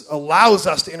Jesus allows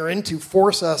us to enter into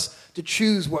force us to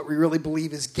choose what we really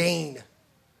believe is gain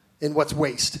and what's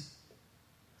waste.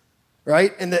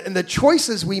 Right? And the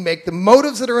choices we make, the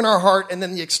motives that are in our heart, and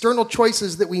then the external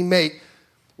choices that we make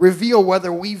reveal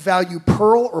whether we value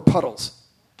pearl or puddles.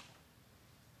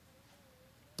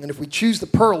 And if we choose the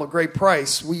pearl, a great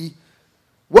price,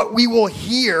 what we will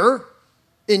hear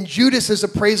in Judas's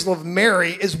appraisal of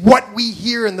Mary is what we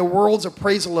hear in the world's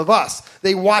appraisal of us.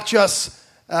 They watch us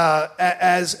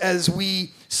as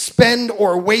we spend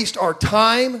or waste our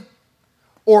time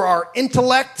or our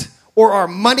intellect or our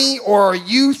money or our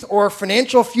youth or our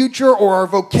financial future or our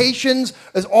vocations,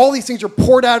 as all these things are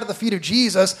poured out at the feet of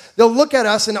Jesus. They'll look at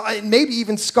us and maybe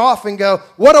even scoff and go,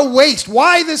 what a waste.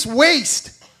 Why this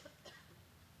waste?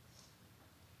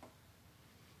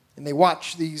 And they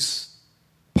watch these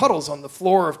puddles on the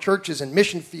floor of churches and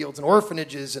mission fields and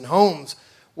orphanages and homes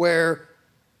where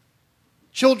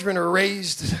children are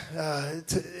raised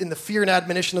in the fear and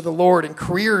admonition of the Lord, and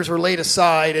careers are laid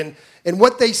aside. And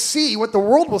what they see, what the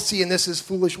world will see in this, is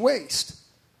foolish waste.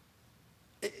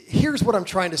 Here's what I'm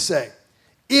trying to say.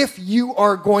 If you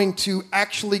are going to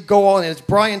actually go on, as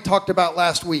Brian talked about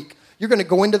last week, you're going to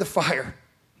go into the fire.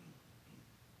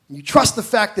 You trust the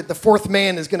fact that the fourth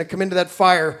man is going to come into that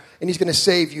fire and he's going to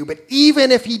save you. But even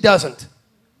if he doesn't,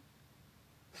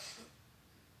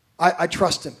 I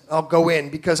trust him. I'll go in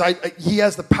because he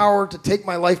has the power to take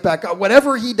my life back.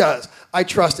 Whatever he does, I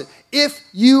trust it. If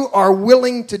you are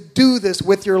willing to do this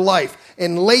with your life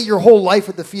and lay your whole life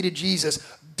at the feet of Jesus,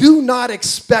 do not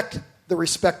expect the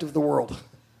respect of the world.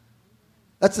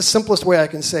 That's the simplest way I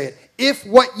can say it. If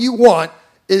what you want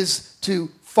is to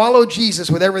follow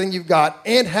Jesus with everything you've got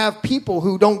and have people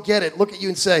who don't get it look at you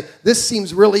and say, this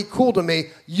seems really cool to me,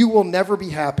 you will never be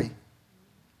happy.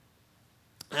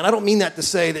 And I don't mean that to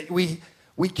say that we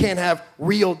can't have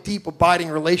real, deep, abiding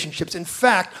relationships. In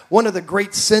fact, one of the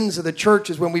great sins of the church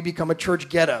is when we become a church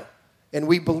ghetto. And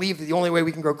we believe that the only way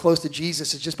we can grow close to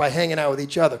Jesus is just by hanging out with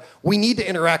each other. We need to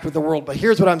interact with the world. But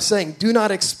here's what I'm saying. Do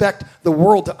not expect the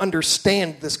world to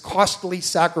understand this costly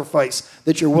sacrifice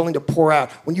that you're willing to pour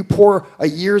out. When you pour a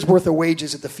year's worth of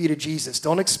wages at the feet of Jesus,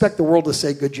 don't expect the world to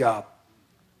say, good job.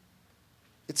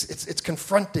 It's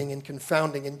confronting and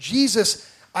confounding. And Jesus,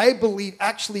 I believe,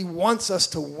 actually wants us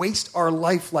to waste our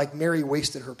life like Mary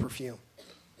wasted her perfume.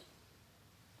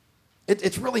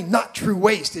 It's really not true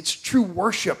waste. It's true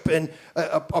worship and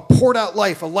a poured out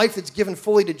life, a life that's given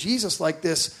fully to Jesus like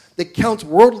this, that counts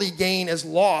worldly gain as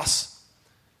loss,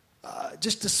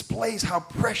 just displays how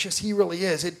precious he really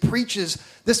is.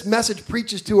 This message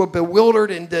preaches to a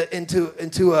bewildered and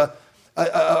into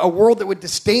a world that would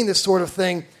disdain this sort of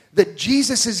thing, that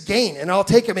Jesus is gain, and I'll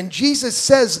take him. And Jesus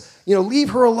says, leave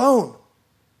her alone.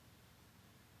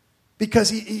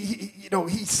 Because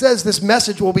he says this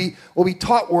message will be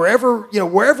taught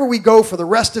wherever we go for the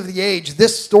rest of the age.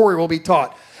 This story will be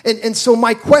taught. And so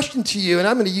my question to you, and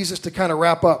I'm going to use this to kind of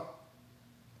wrap up.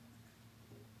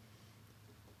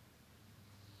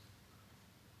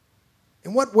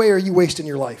 In what way are you wasting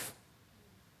your life?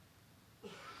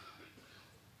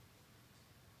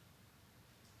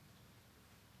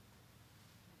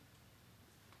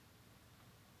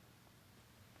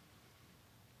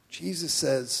 Jesus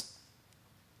says,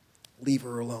 leave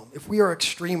her alone. If we are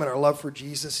extreme in our love for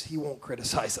Jesus, he won't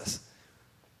criticize us.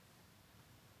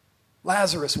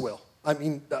 Lazarus will.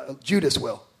 Judas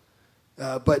will.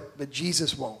 But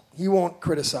Jesus won't. He won't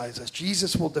criticize us.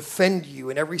 Jesus will defend you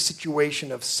in every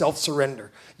situation of self-surrender.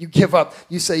 You give up.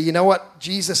 You say, you know what,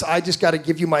 Jesus, I just got to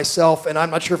give you myself, and I'm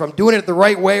not sure if I'm doing it the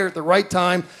right way or at the right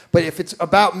time, but if it's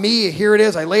about me, here it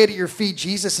is. I lay it at your feet.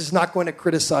 Jesus is not going to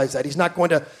criticize that. He's not going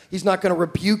to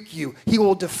rebuke you. He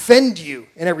will defend you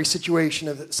in every situation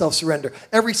of self-surrender,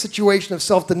 every situation of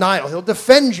self-denial. He'll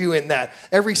defend you in that.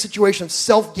 Every situation of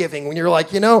self-giving, when you're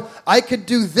like, I could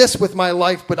do this with my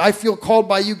life, but I feel called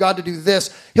by you, God, to do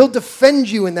this. He'll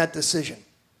defend you in that decision.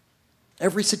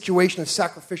 Every situation of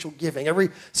sacrificial giving, every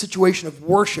situation of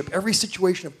worship, every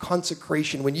situation of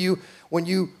consecration, when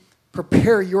you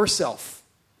prepare yourself,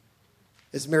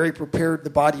 as Mary prepared the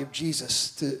body of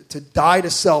Jesus to die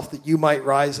to self that you might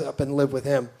rise up and live with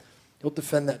him, he'll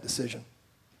defend that decision.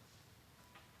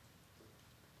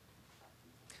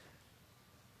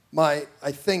 I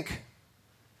think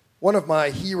one of my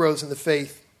heroes in the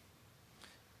faith,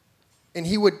 and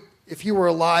he would, if he were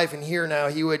alive and here now,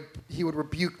 he would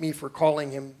rebuke me for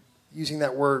calling him, using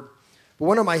that word. But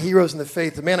one of my heroes in the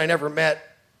faith, a man I never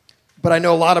met, but I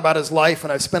know a lot about his life,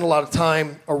 and I've spent a lot of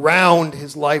time around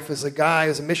his life, as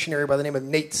a missionary by the name of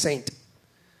Nate Saint.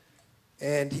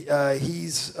 And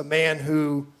he's a man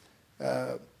who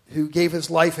gave his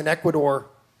life in Ecuador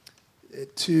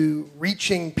to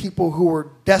reaching people who were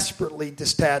desperately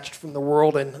detached from the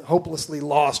world and hopelessly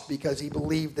lost, because he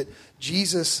believed that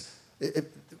Jesus,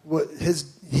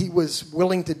 he was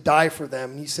willing to die for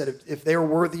them. He said, if they are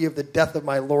worthy of the death of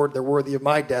my Lord, they're worthy of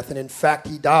my death. And in fact,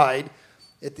 he died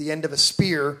at the end of a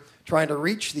spear trying to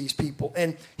reach these people.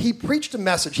 And he preached a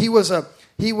message. He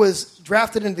was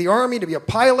drafted into the army to be a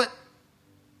pilot,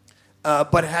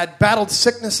 but had battled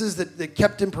sicknesses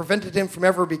that prevented him from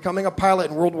ever becoming a pilot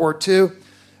in World War II.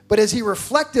 But as he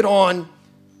reflected on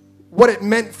what it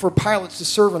meant for pilots to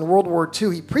serve in World War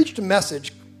II, he preached a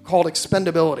message called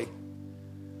expendability.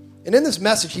 And in this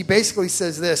message, he basically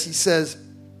says this. He says,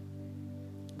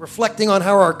 reflecting on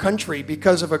how our country,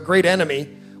 because of a great enemy,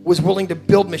 was willing to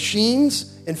build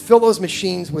machines and fill those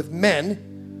machines with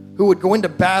men who would go into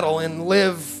battle and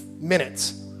live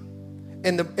minutes.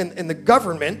 And the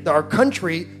government, our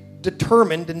country,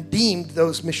 determined and deemed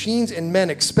those machines and men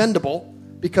expendable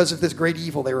because of this great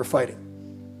evil they were fighting.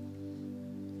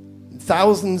 And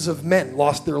thousands of men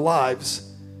lost their lives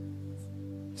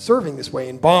serving this way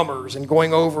in bombers and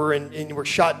going over and were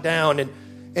shot down.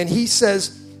 And he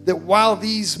says that while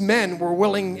these men were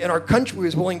willing, and our country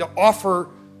was willing to offer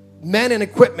men and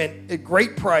equipment at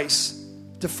great price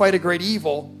to fight a great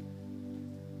evil,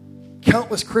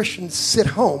 countless Christians sit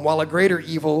home while a greater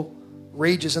evil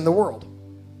rages in the world.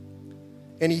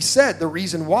 And he said the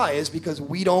reason why is because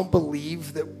we don't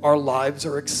believe that our lives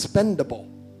are expendable.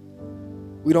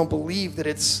 We don't believe that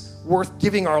it's worth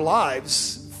giving our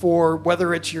lives for,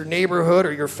 whether it's your neighborhood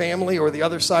or your family or the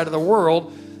other side of the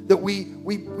world, that we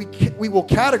will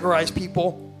categorize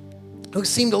people who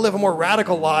seem to live a more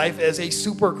radical life as a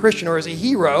super Christian or as a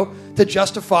hero to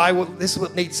justify, well, this is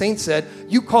what Nate Saint said,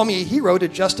 you call me a hero to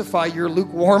justify your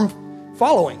lukewarm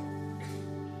following.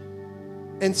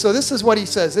 And so this is what he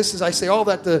says. I say all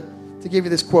that to give you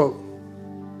this quote.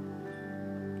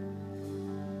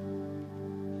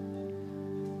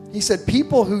 He said,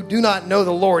 people who do not know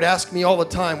the Lord ask me all the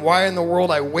time why in the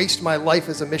world I waste my life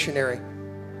as a missionary.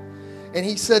 And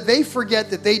he said they forget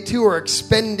that they too are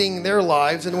expending their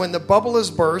lives, and when the bubble is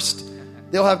burst,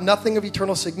 they'll have nothing of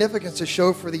eternal significance to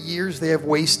show for the years they have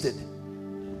wasted.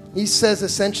 He says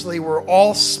essentially we're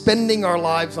all spending our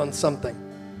lives on something.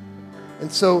 And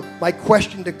so my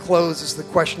question to close is the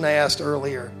question I asked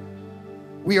earlier.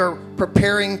 We are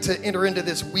preparing to enter into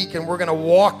this week, and we're going to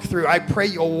walk through. I pray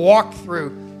you'll walk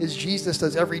through as Jesus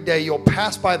does every day. You'll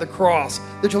pass by the cross,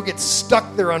 that you'll get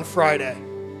stuck there on Friday.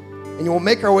 And you will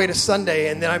make our way to Sunday.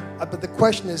 And then but the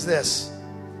question is this: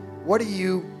 what are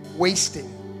you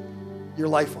wasting your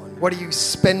life on? What are you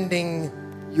spending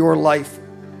your life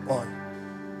on?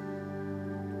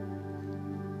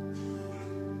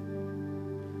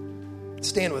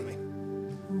 Stand with me.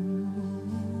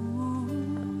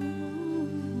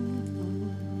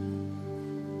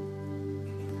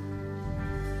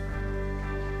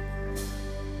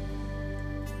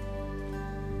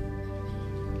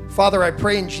 Father, I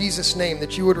pray in Jesus' name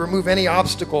that you would remove any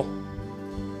obstacle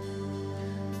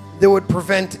that would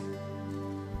prevent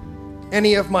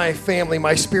any of my family,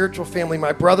 my spiritual family,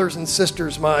 my brothers and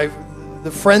sisters,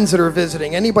 the friends that are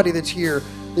visiting, anybody that's here,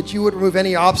 that you would remove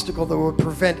any obstacle that would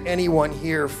prevent anyone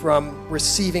here from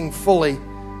receiving fully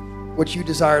what you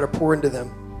desire to pour into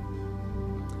them.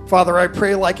 Father, I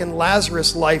pray like in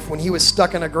Lazarus' life when he was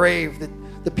stuck in a grave, that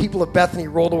the people of Bethany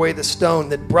rolled away the stone,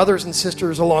 that brothers and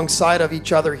sisters alongside of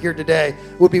each other here today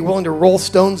would be willing to roll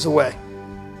stones away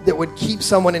that would keep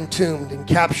someone entombed and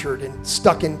captured and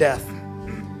stuck in death.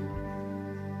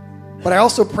 But I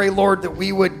also pray, Lord, that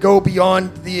we would go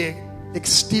beyond the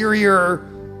exterior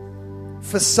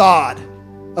facade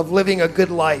of living a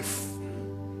good life,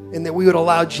 and that we would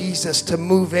allow Jesus to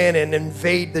move in and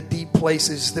invade the deep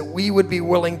places, that we would be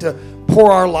willing to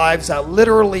pour our lives out,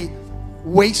 literally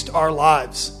waste our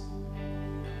lives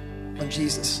on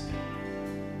Jesus.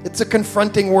 It's a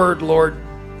confronting word, Lord.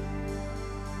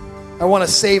 I want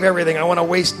to save everything. I want to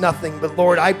waste nothing. But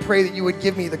Lord, I pray that you would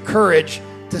give me the courage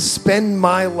to spend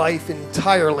my life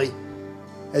entirely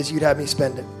as you'd have me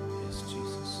spend it. Yes,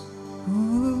 Jesus.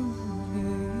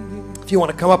 If you want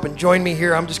to come up and join me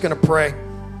here, I'm just going to pray.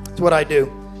 It's what I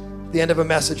do. At the end of a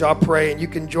message, I'll pray, and you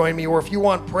can join me. Or if you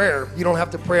want prayer, you don't have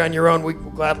to pray on your own. We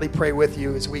will gladly pray with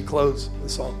you as we close the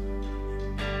song.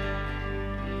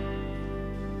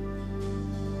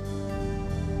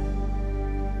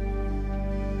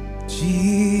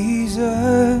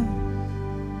 Jesus,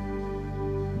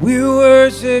 we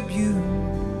worship you.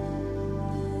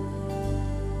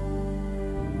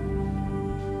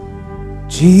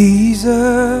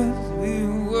 Jesus, we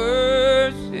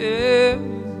worship you.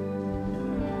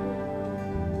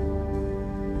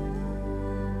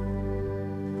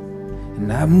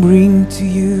 And I bring to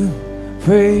you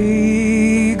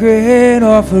fragrant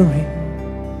offering.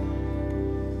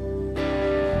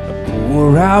 I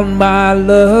pour out my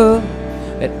love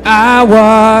and I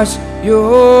wash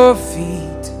your feet.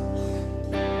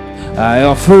 I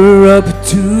offer up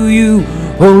to you,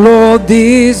 oh Lord,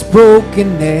 this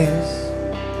brokenness.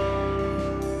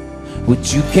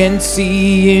 What you can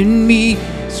see in me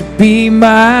should be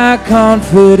my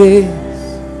confidence.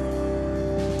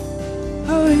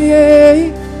 Oh yeah.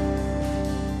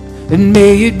 And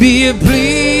may it be a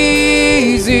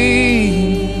pleasing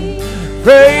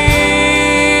fragrance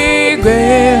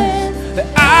that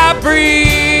I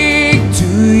bring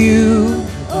to you,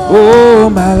 oh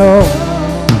my Lord.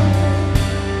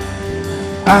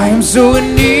 I am so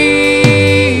in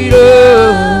need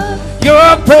of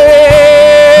your presence.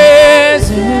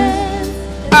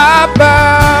 I bow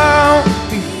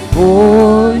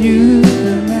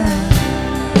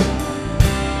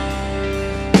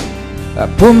I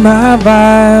put my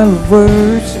vial of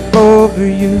worship over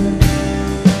you.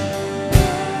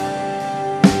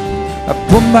 I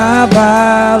put my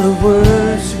vial of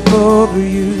worship over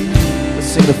you. Let's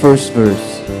sing the first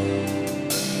verse.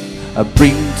 I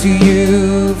bring to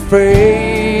you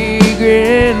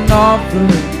fragrant offering.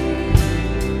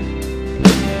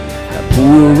 I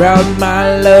pour out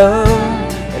my love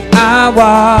and I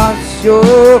wash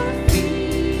your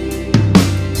feet.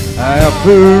 I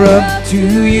offer up to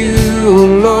you, oh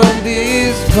Lord,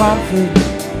 this comfort,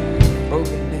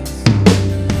 brokenness.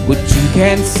 What you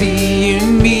can see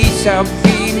in me shall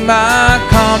be my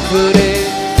confidence.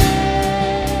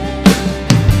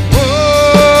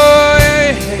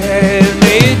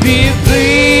 May it be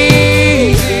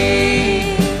pleasing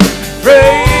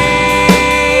fragrance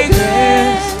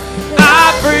I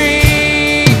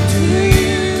bring to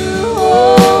you,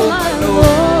 oh my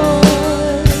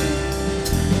Lord.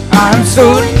 I'm so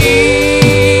in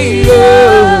need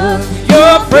of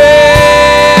your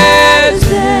presence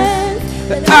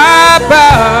that I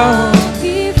bow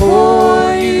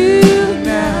before you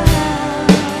now.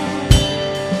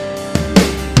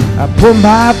 I put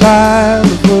my vial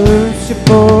of worship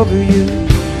over you.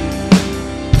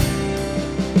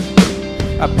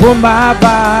 I put my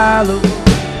vial of...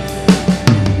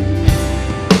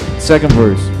 Second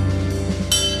verse.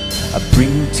 I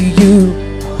bring to you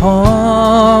a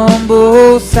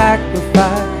humble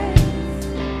sacrifice.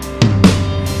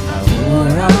 I pour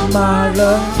out my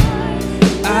love.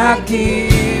 I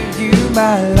give you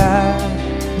my life.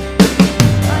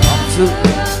 I'm so...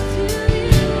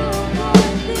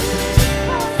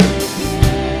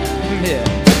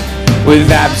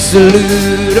 With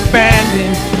absolute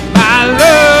abandon, my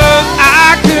love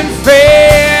I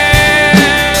confess.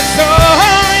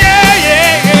 Oh yeah,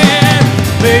 yeah,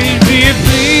 yeah. May it be a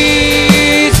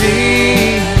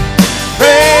pleasing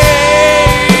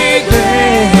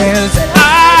fragrance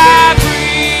I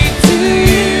bring to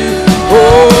you,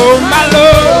 oh my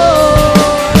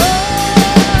Lord.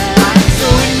 I'm so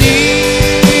in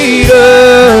need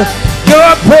of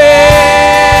your presence.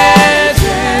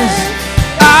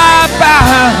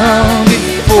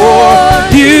 Before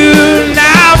you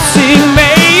now, sing,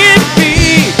 may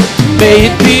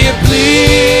it be a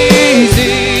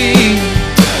pleasing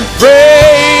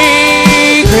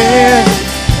fragrance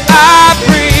I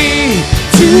bring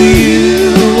to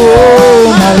you,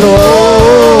 oh my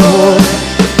Lord.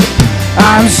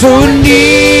 I'm so in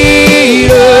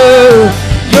need of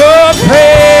your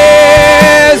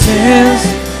presence.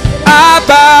 I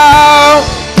bow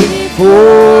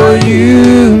before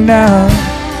you now.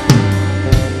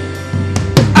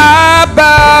 I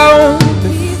bow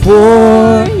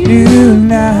before you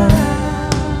now.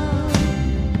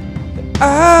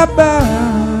 I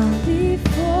bow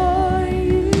before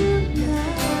you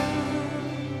now.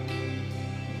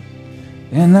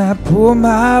 And I pour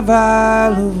my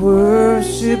vial of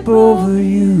worship over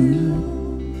you.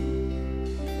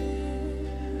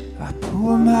 I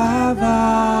pour my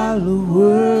vial of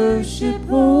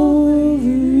worship over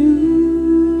you.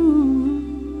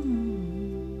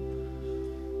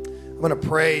 I'm going to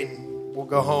pray and we'll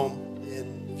go home.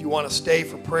 And if you want to stay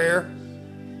for prayer,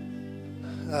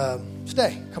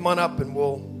 stay. Come on up and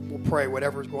we'll pray.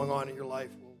 Whatever's going on in your life.